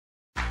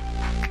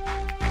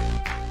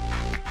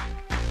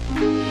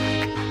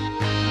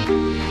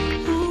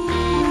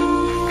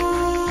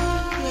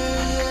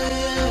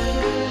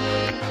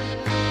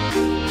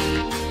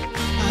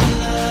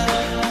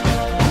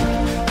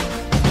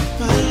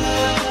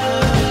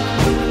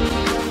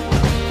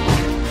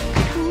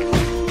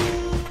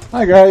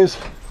Hi guys,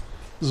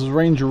 this is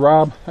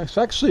RangerRob. It's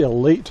actually a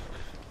late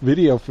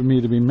video for me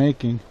to be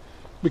making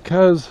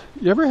because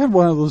you ever had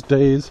one of those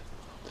days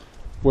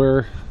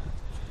where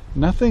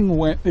nothing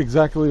went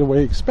exactly the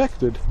way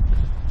expected,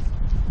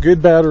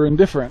 good, bad, or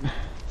indifferent?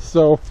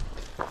 So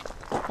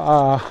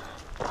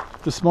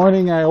this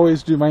morning I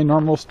always do my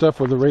normal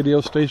stuff with the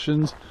radio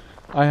stations.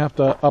 I have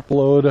to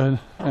upload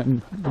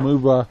and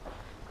move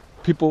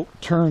people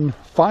turn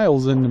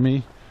files into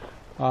me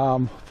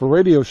for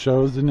radio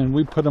shows, and then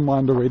we put them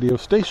onto radio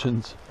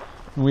stations,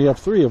 and we have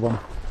 3 of them.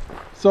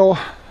 So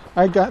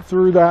I got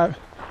through that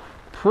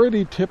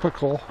pretty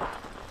typical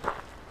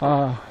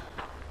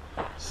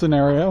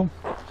scenario,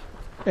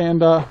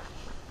 and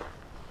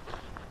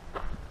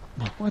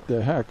what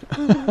the heck?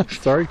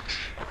 Sorry.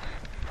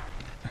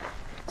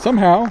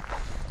 Somehow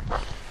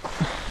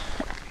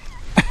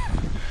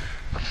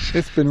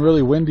it's been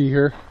really windy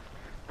here.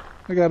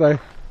 I got a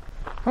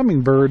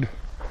hummingbird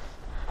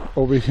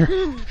over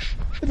here.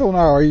 I don't know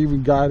how I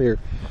even got here.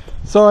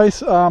 So I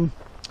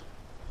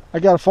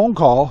got a phone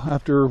call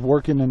after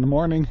working in the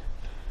morning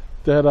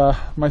that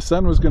my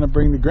son was going to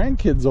bring the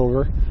grandkids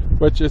over,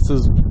 which it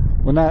says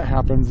when that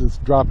happens it's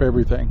drop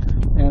everything,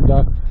 and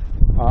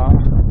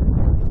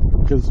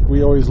because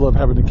we always love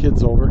having the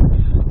kids over,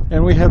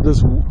 and we have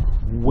this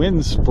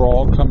wind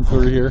sprawl come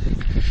through here.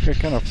 Got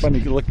kind of funny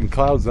looking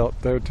clouds out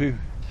there too,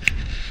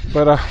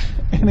 but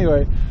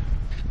anyway,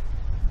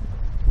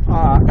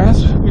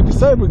 as we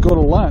decided we'd go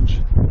to lunch,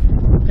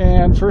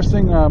 and first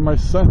thing my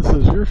son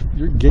says,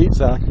 your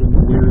gate's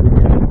acting weird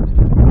again,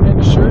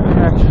 and sure the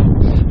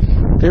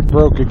heck it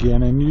broke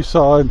again. And you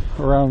saw it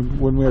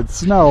around when we had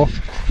snow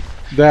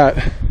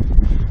that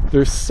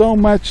there's so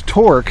much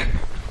torque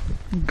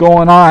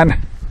going on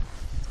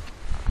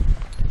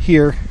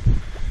here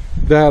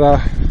that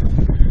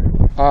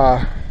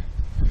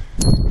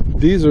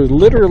these are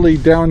literally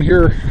down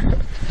here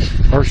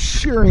are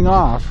shearing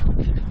off.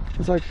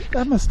 It's like,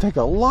 that must take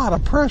a lot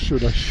of pressure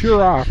to shear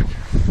off,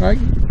 right?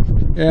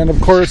 And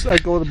of course I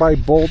go to buy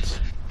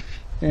bolts,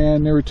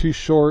 and they were too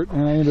short,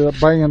 and I ended up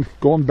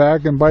going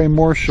back and buying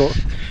more short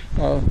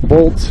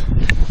bolts,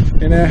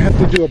 and I have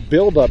to do a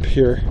build up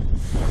here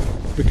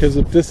because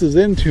if this is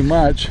in too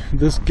much,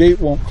 this gate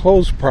won't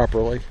close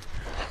properly.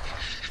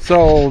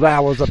 So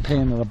that was a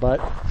pain in the butt.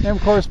 And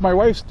of course my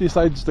wife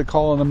decides to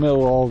call in the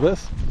middle of all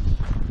this,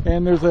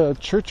 and there's a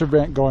church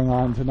event going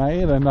on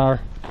tonight, and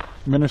our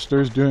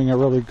minister's doing a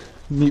really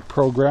neat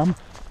program,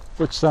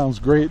 which sounds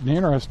great and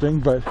interesting,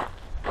 but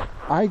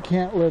I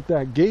can't let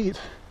that gate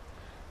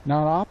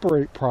not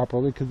operate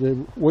properly because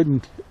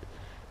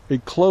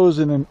it'd close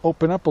and then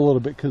open up a little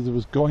bit because it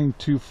was going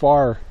too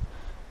far.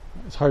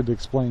 It's hard to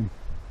explain.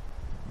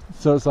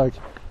 So it's like,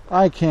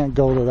 I can't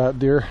go to that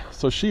deer,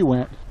 so she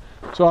went.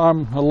 So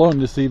I'm alone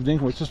this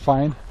evening, which is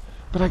fine,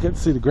 but I get to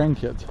see the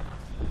grandkids.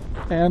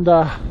 And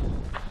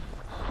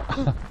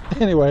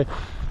anyway,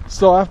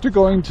 so after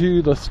going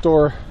to the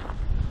store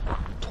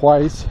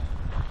twice,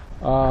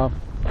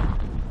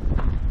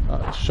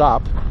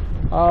 shop,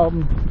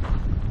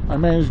 I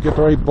managed to get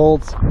the right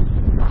bolts.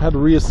 Had to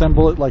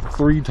reassemble it like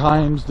 3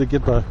 times to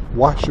get the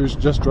washers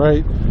just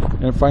right,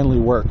 and it finally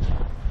worked.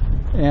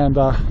 And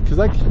because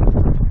I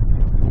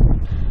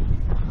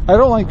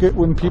don't like it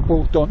when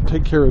people don't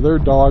take care of their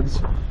dogs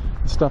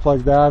and stuff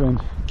like that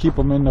and keep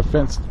them in the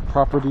fenced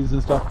properties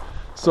and stuff.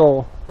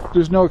 So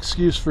there's no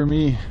excuse for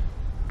me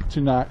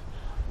to not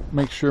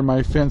make sure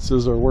my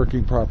fences are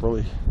working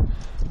properly.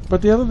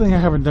 But the other thing I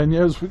haven't done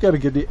yet is we got to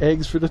get the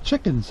eggs for the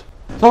chickens.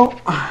 So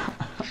I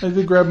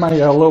did grab my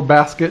little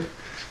basket.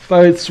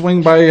 Thought I'd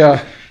swing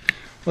by,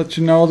 let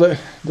you know that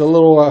the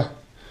little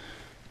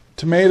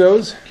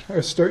tomatoes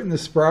are starting to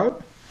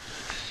sprout,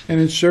 and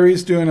then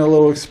Sherry's doing a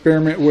little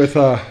experiment with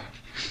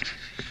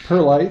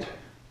perlite,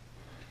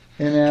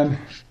 and then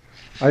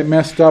I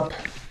messed up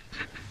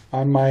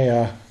on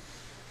my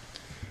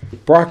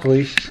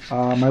broccoli.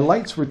 My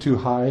lights were too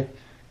high,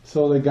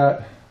 so they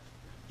got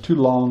too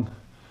long,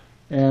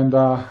 and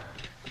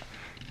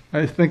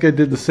I think I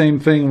did the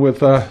same thing with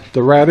the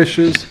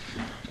radishes.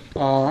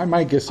 I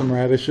might get some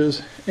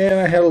radishes, and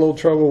I had a little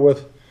trouble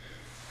with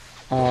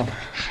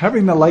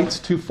having the lights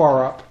too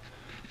far up.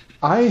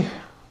 I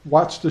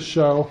watched a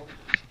show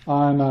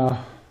on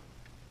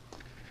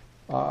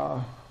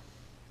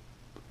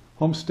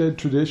Homestead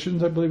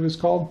Traditions, I believe it's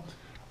called,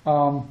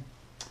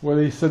 where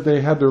they said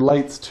they had their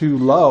lights too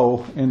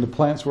low and the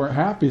plants weren't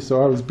happy,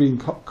 so I was being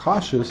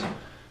cautious,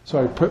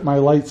 so I put my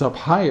lights up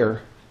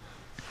higher,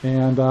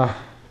 and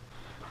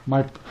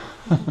my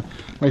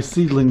my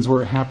seedlings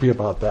weren't happy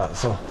about that,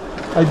 so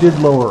I did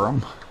lower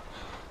them.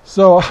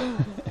 So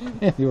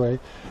anyway,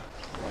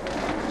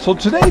 so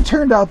today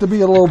turned out to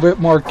be a little bit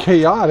more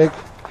chaotic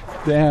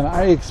than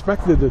I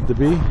expected it to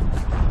be,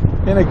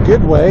 in a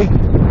good way,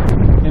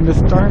 in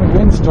this darn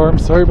windstorm.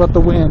 Sorry about the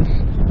wind,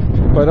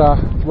 but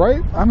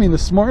right, I mean,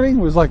 this morning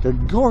was like a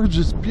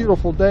gorgeous,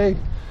 beautiful day.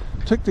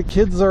 Took the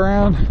kids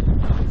around,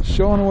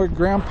 showing them what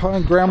Grandpa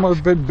and Grandma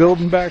have been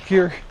building back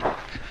here.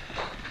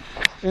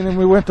 And then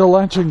we went to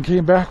lunch and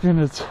came back, and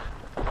it's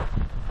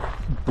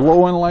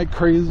blowing like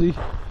crazy.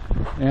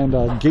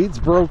 and gate's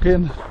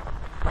broken.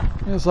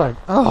 And it's like,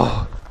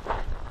 oh,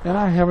 and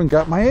I haven't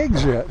got my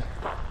eggs yet.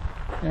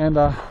 And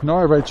no,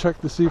 everybody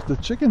checked to see if the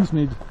chickens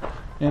need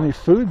any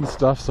food and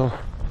stuff, so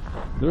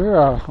they're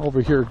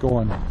over here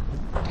going,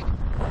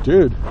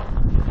 dude,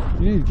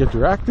 you need to get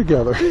your act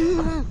together.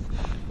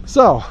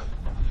 So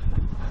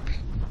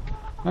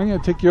I'm gonna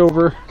take you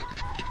over.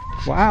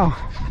 Wow,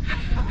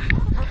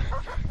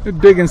 they're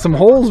digging some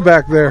holes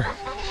back there.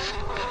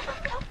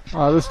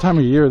 This time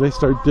of year they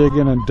start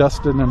digging and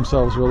dusting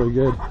themselves really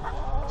good,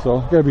 so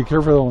gotta be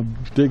careful,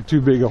 don't dig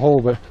too big a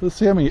hole. But let's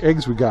see how many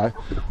eggs we got.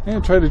 I'm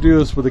gonna try to do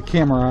this with the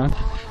camera on,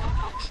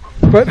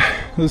 but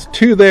there's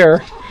 2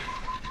 there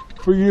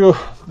for you,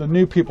 the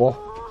new people.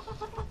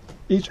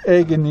 Each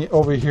egg in the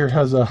over here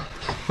has a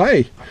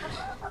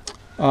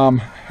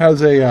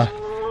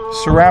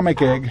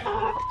ceramic egg.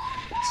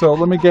 So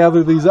let me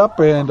gather these up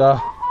and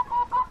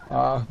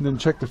then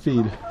check the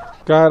feed.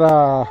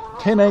 Got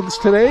 10 eggs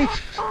today,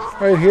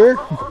 right here.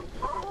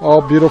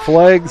 All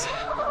beautiful eggs.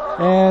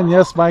 And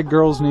yes, my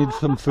girls need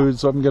some food,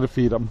 so I'm gonna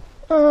feed them.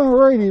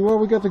 Alrighty, well,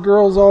 we got the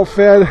girls all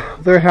fed.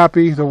 They're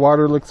happy. The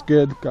water looks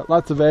good. Got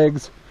lots of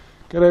eggs.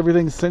 Got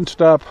everything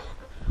cinched up.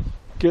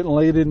 Getting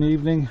late in the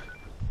evening.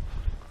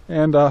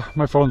 And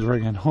my phone's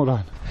ringing. Hold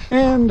on.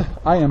 And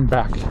I am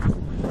back.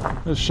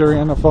 There's Sherry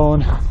on the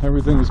phone.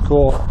 Everything is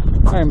cool.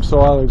 I am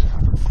so out.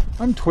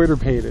 I'm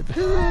Twitter-pated.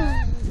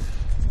 I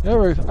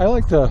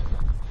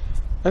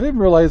didn't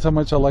realize how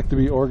much I like to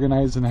be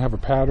organized and have a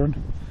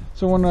pattern.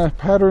 So when a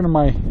pattern in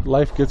my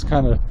life gets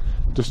kind of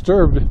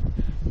disturbed,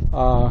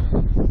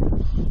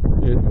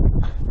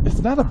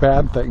 it's not a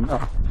bad thing,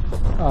 though.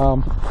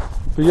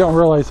 But you don't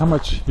realize how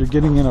much you're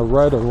getting in a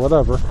rut or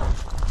whatever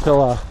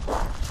till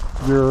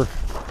your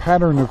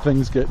pattern of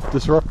things get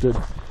disrupted.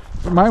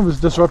 Mine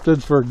was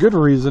disrupted for a good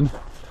reason,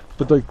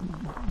 but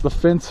the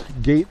fence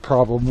gate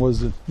problem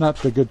was not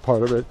the good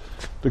part of it.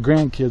 The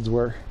grandkids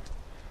were,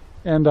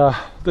 and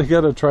they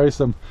got to try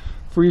some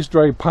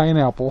freeze-dried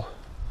pineapple,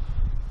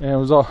 and it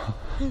was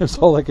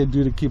all I could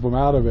do to keep them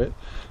out of it,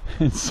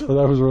 and so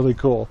that was really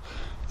cool.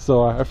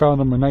 So I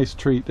found them a nice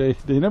treat. They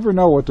never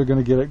know what they're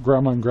going to get at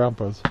Grandma and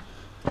Grandpa's.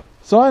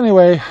 So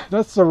anyway,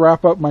 that's to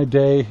wrap up my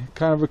day.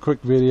 Kind of a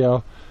quick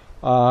video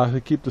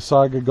to keep the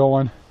saga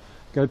going.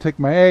 Gotta take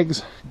my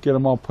eggs, get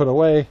them all put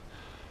away,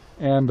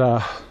 and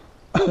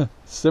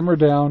simmer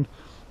down,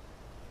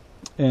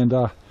 and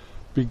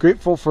be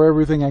grateful for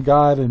everything I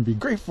got, and be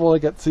grateful I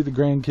got to see the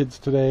grandkids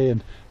today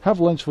and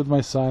have lunch with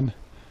my son.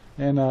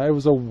 And it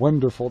was a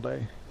wonderful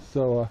day.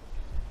 So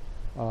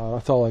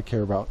that's all I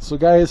care about. So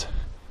guys,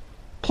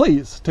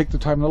 please take the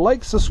time to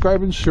like,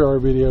 subscribe, and share our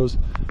videos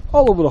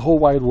all over the whole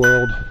wide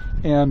world.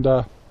 And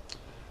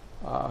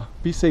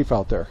be safe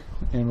out there.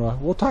 And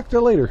we'll talk to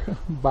you later.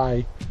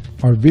 Bye.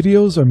 Our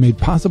videos are made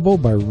possible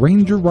by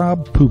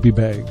RangerRob Poopy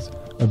Bags,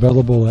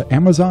 available at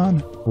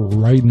Amazon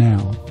right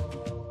now.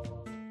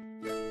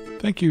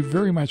 Thank you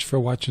very much for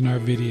watching our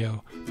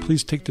video.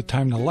 Please take the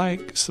time to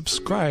like,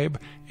 subscribe,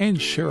 and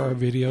share our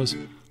videos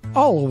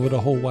all over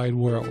the whole wide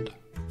world.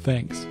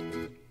 Thanks.